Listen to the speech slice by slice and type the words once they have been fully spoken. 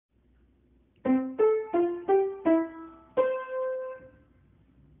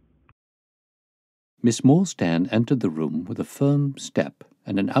Miss Morstan entered the room with a firm step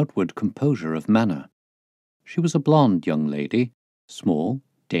and an outward composure of manner. She was a blonde young lady, small,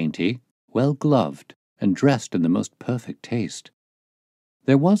 dainty, well-gloved, and dressed in the most perfect taste.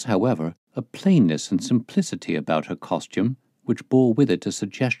 There was, however, a plainness and simplicity about her costume which bore with it a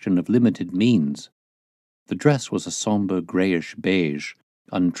suggestion of limited means. The dress was a sombre greyish beige,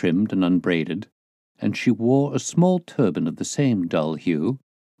 untrimmed and unbraided, and she wore a small turban of the same dull hue,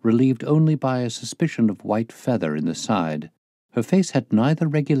 relieved only by a suspicion of white feather in the side. Her face had neither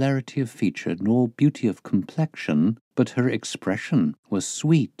regularity of feature nor beauty of complexion, but her expression was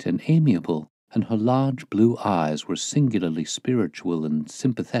sweet and amiable, and her large blue eyes were singularly spiritual and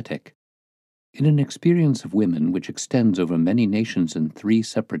sympathetic. In an experience of women which extends over many nations and 3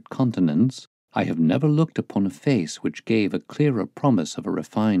 separate continents, I have never looked upon a face which gave a clearer promise of a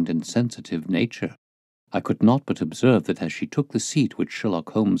refined and sensitive nature. I could not but observe that as she took the seat which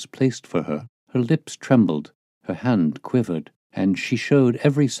Sherlock Holmes placed for her, her lips trembled, her hand quivered, and she showed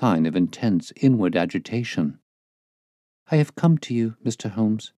every sign of intense inward agitation. "I have come to you, Mr.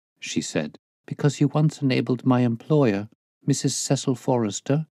 Holmes," she said, "because you once enabled my employer, Mrs. Cecil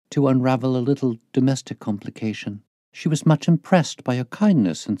Forrester, to unravel a little domestic complication. She was much impressed by your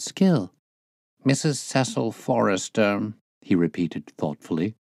kindness and skill." "Mrs. Cecil Forrester," he repeated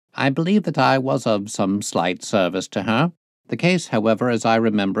thoughtfully. "I believe that I was of some slight service to her. The case, however, as I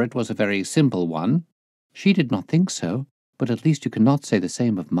remember it, was a very simple one." "She did not think so, but at least you cannot say the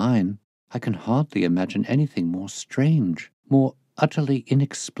same of mine. I can hardly imagine anything more strange, more utterly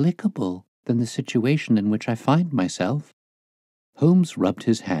inexplicable than the situation in which I find myself." Holmes rubbed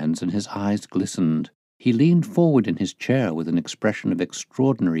his hands and his eyes glistened. He leaned forward in his chair with an expression of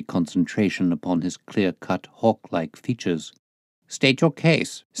extraordinary concentration upon his clear-cut, hawk-like features. "State your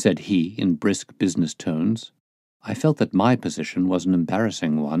case," said he in brisk business tones. I felt that my position was an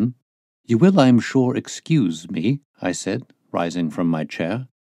embarrassing one. "You will, I am sure, excuse me," I said, rising from my chair.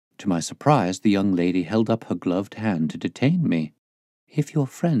 To my surprise, the young lady held up her gloved hand to detain me. "If your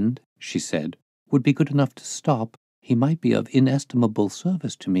friend," she said, "would be good enough to stop, he might be of inestimable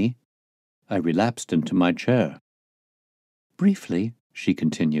service to me." I relapsed into my chair. "Briefly," she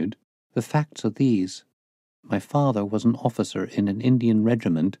continued, "the facts are these. My father was an officer in an Indian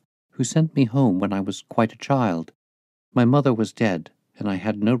regiment who sent me home when I was quite a child. My mother was dead, and I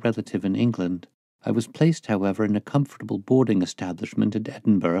had no relative in England. I was placed, however, in a comfortable boarding establishment at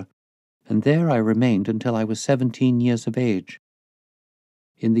Edinburgh, and there I remained until I was 17 years of age.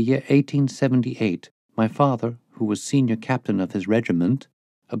 In the year 1878, my father, who was senior captain of his regiment,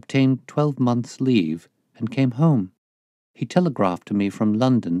 obtained 12 months' leave and came home. He telegraphed to me from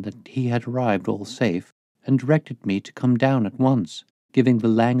London that he had arrived all safe, and directed me to come down at once, giving the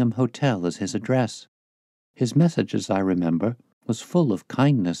Langham Hotel as his address. His message, as I remember, was full of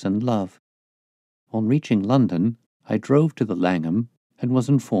kindness and love. On reaching London, I drove to the Langham, and was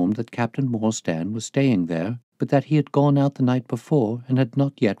informed that Captain Morstan was staying there, but that he had gone out the night before and had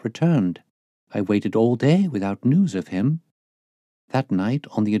not yet returned. I waited all day without news of him. That night,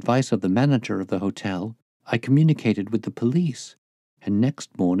 on the advice of the manager of the hotel, I communicated with the police, and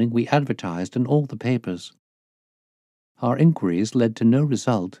next morning we advertised in all the papers. Our inquiries led to no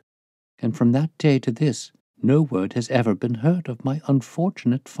result, and from that day to this, no word has ever been heard of my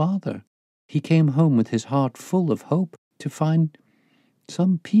unfortunate father. He came home with his heart full of hope to find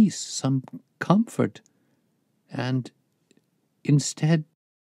some peace, some comfort, and instead—"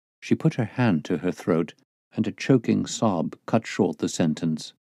 She put her hand to her throat, and a choking sob cut short the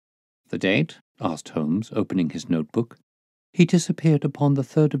sentence. "The date?" asked Holmes, opening his notebook. "He disappeared upon the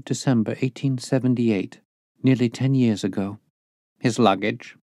 3rd of December, 1878, nearly 10 years ago. His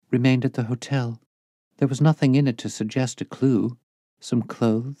luggage?" "Remained at the hotel. There was nothing in it to suggest a clue. Some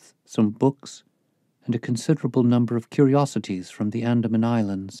clothes, some books, and a considerable number of curiosities from the Andaman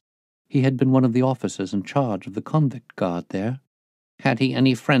Islands. He had been one of the officers in charge of the convict guard there." "Had he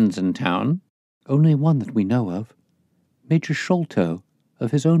any friends in town?" "Only one that we know of. Major Sholto,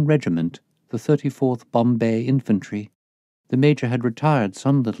 of his own regiment, the 34th Bombay Infantry. The major had retired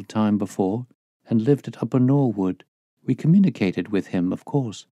some little time before, and lived at Upper Norwood. We communicated with him, of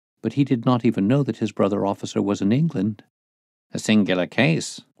course, but he did not even know that his brother officer was in England." "A singular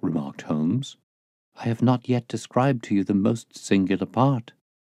case," remarked Holmes. "I have not yet described to you the most singular part.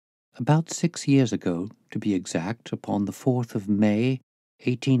 About 6 years ago, to be exact, upon the 4th of May,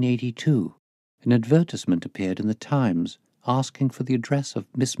 1882, an advertisement appeared in the Times asking for the address of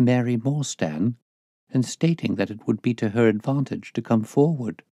Miss Mary Morstan, and stating that it would be to her advantage to come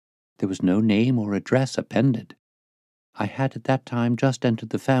forward. There was no name or address appended. I had at that time just entered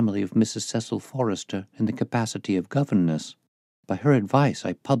the family of Mrs. Cecil Forrester in the capacity of governess. By her advice,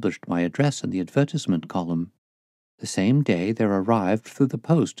 I published my address in the advertisement column. The same day there arrived through the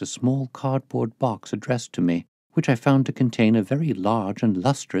post a small cardboard box addressed to me, which I found to contain a very large and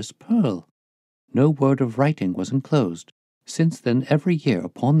lustrous pearl. No word of writing was enclosed. Since then, every year,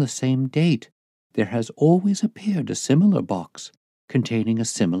 upon the same date, there has always appeared a similar box, containing a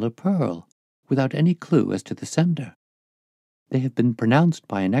similar pearl, without any clue as to the sender. They have been pronounced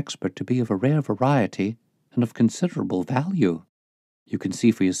by an expert to be of a rare variety and of considerable value. You can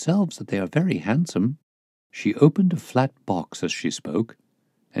see for yourselves that they are very handsome. She opened a flat box as she spoke,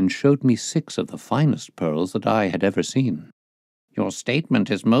 and showed me 6 of the finest pearls that I had ever seen. "Your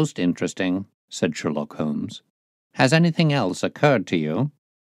statement is most interesting," said Sherlock Holmes. "Has anything else occurred to you?"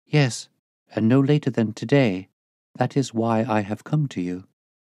 "Yes, and no later than today. That is why I have come to you.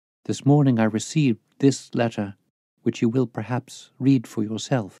 This morning I received this letter, which you will perhaps read for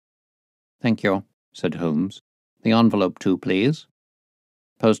yourself." "Thank you," said Holmes. "The envelope too, please.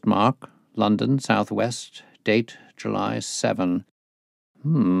 Postmark, London, Southwest, date July 7.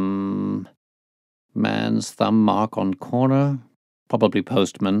 Man's thumb mark on corner, probably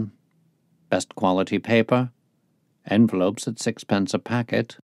postman. Best quality paper. Envelopes at 6 pence a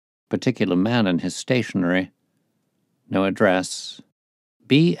packet. Particular man and his stationery. No address.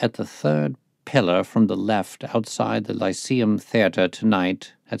 Be at the 3rd pillar from the left outside the Lyceum Theatre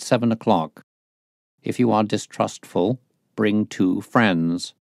tonight at 7 o'clock. If you are distrustful, bring 2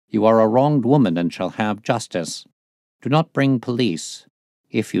 friends. You are a wronged woman and shall have justice. Do not bring police.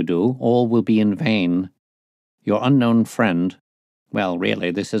 If you do, all will be in vain. Your unknown friend. Well,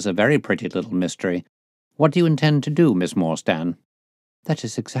 really, this is a very pretty little mystery. What do you intend to do, Miss Morstan?" "That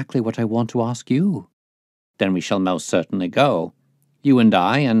is exactly what I want to ask you." "Then we shall most certainly go. You and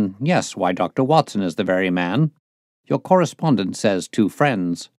I, and yes, why, Dr. Watson is the very man. Your correspondent says 2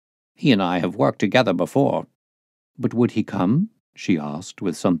 friends. He and I have worked together before." "But would he come?" she asked,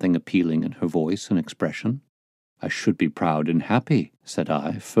 with something appealing in her voice and expression. "I should be proud and happy," said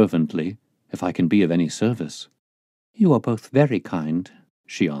I, fervently, "if I can be of any service." "You are both very kind,"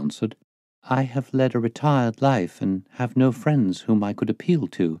 she answered. "I have led a retired life and have no friends whom I could appeal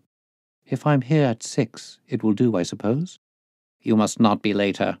to. If I'm here at 6, it will do, I suppose?" "You must not be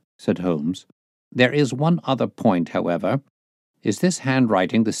later," said Holmes. "There is one other point, however. Is this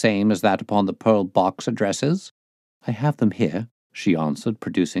handwriting the same as that upon the pearl box addresses?" "I have them here," she answered,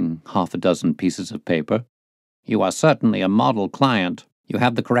 producing 6 pieces of paper. "You are certainly a model client. You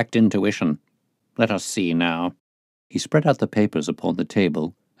have the correct intuition. Let us see now." He spread out the papers upon the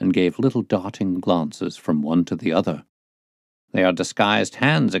table and gave little darting glances from one to the other. "They are disguised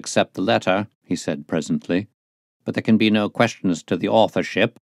hands except the letter," he said presently. "But there can be no question as to the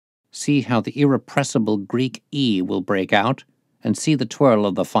authorship. See how the irrepressible Greek E will break out, and see the twirl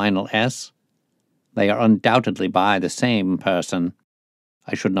of the final S. They are undoubtedly by the same person.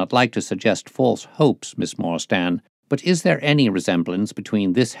 I should not like to suggest false hopes, Miss Morstan, but is there any resemblance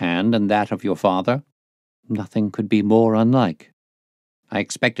between this hand and that of your father?" "Nothing could be more unlike." "I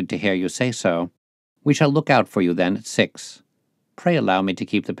expected to hear you say so. We shall look out for you then at 6. Pray allow me to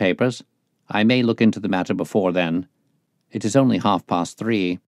keep the papers. I may look into the matter before then. It is only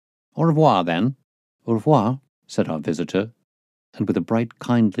 3:30. Au revoir, then." "Au revoir," said our visitor, and with a bright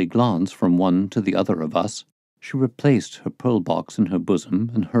kindly glance from one to the other of us, she replaced her pearl box in her bosom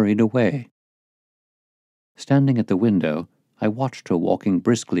and hurried away. Standing at the window, I watched her walking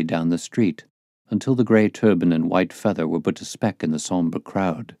briskly down the street, until the grey turban and white feather were but a speck in the sombre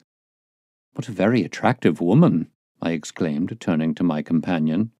crowd. "What a very attractive woman!" I exclaimed, turning to my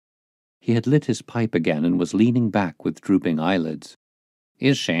companion. He had lit his pipe again and was leaning back with drooping eyelids.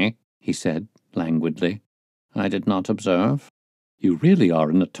 "Is she?" he said, languidly. "I did not observe." "You really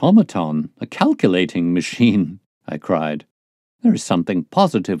are an automaton, a calculating machine," I cried. "There is something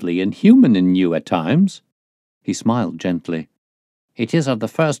positively inhuman in you at times." He smiled gently. "It is of the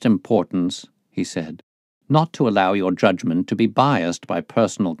first importance," he said, "not to allow your judgment to be biased by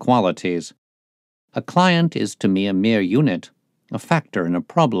personal qualities. A client is to me a mere unit, a factor in a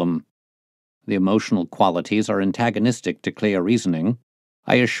problem. The emotional qualities are antagonistic to clear reasoning.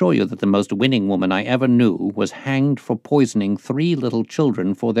 I assure you that the most winning woman I ever knew was hanged for poisoning 3 little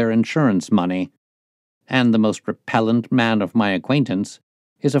children for their insurance money. And the most repellent man of my acquaintance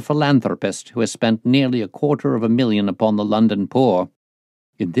is a philanthropist who has spent nearly $250,000 upon the London poor.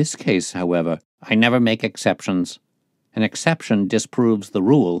 In this case, however, I never make exceptions. An exception disproves the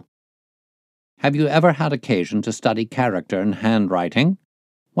rule. Have you ever had occasion to study character and handwriting?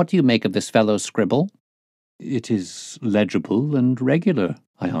 What do you make of this fellow's scribble?" "It is legible and regular,"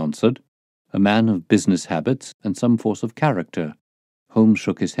 I answered. "A man of business habits and some force of character." Holmes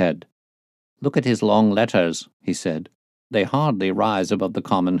shook his head. "Look at his long letters," he said. they hardly rise above the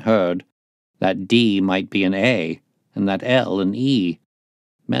common herd. That D might be an A, and that L an E.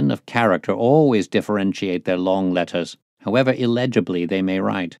 Men of character always differentiate their long letters, however illegibly they may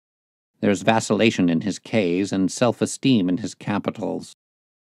write. There's vacillation in his K's and self-esteem in his capitals.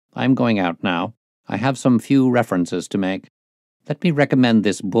 I'm going out now. I have some few references to make. Let me recommend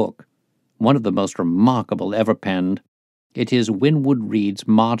this book, one of the most remarkable ever penned. It is Winwood Reade's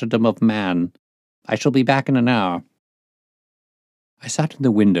Martyrdom of Man. I shall be back in an hour. I sat in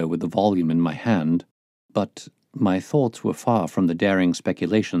the window with the volume in my hand, but my thoughts were far from the daring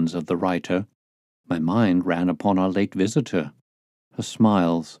speculations of the writer. My mind ran upon our late visitor, her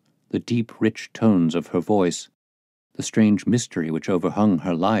smiles, the deep, rich tones of her voice, the strange mystery which overhung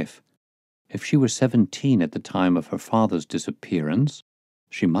her life. If she were 17 at the time of her father's disappearance,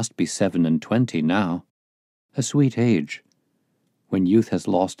 she must be 27 now. A sweet age, when youth has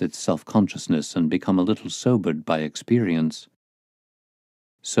lost its self-consciousness and become a little sobered by experience.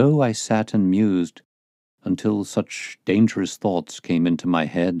 So I sat and mused, until such dangerous thoughts came into my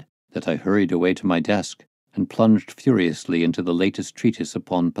head that I hurried away to my desk and plunged furiously into the latest treatise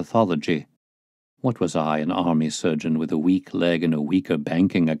upon pathology. What was I, an army surgeon with a weak leg and a weaker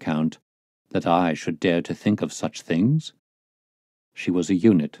banking account, that I should dare to think of such things? She was a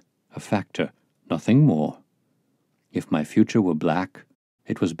unit, a factor, nothing more. If my future were black,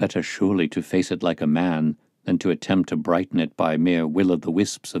 it was better surely to face it like a man than to attempt to brighten it by mere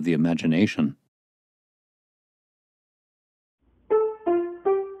will-o'-the-wisps of the imagination.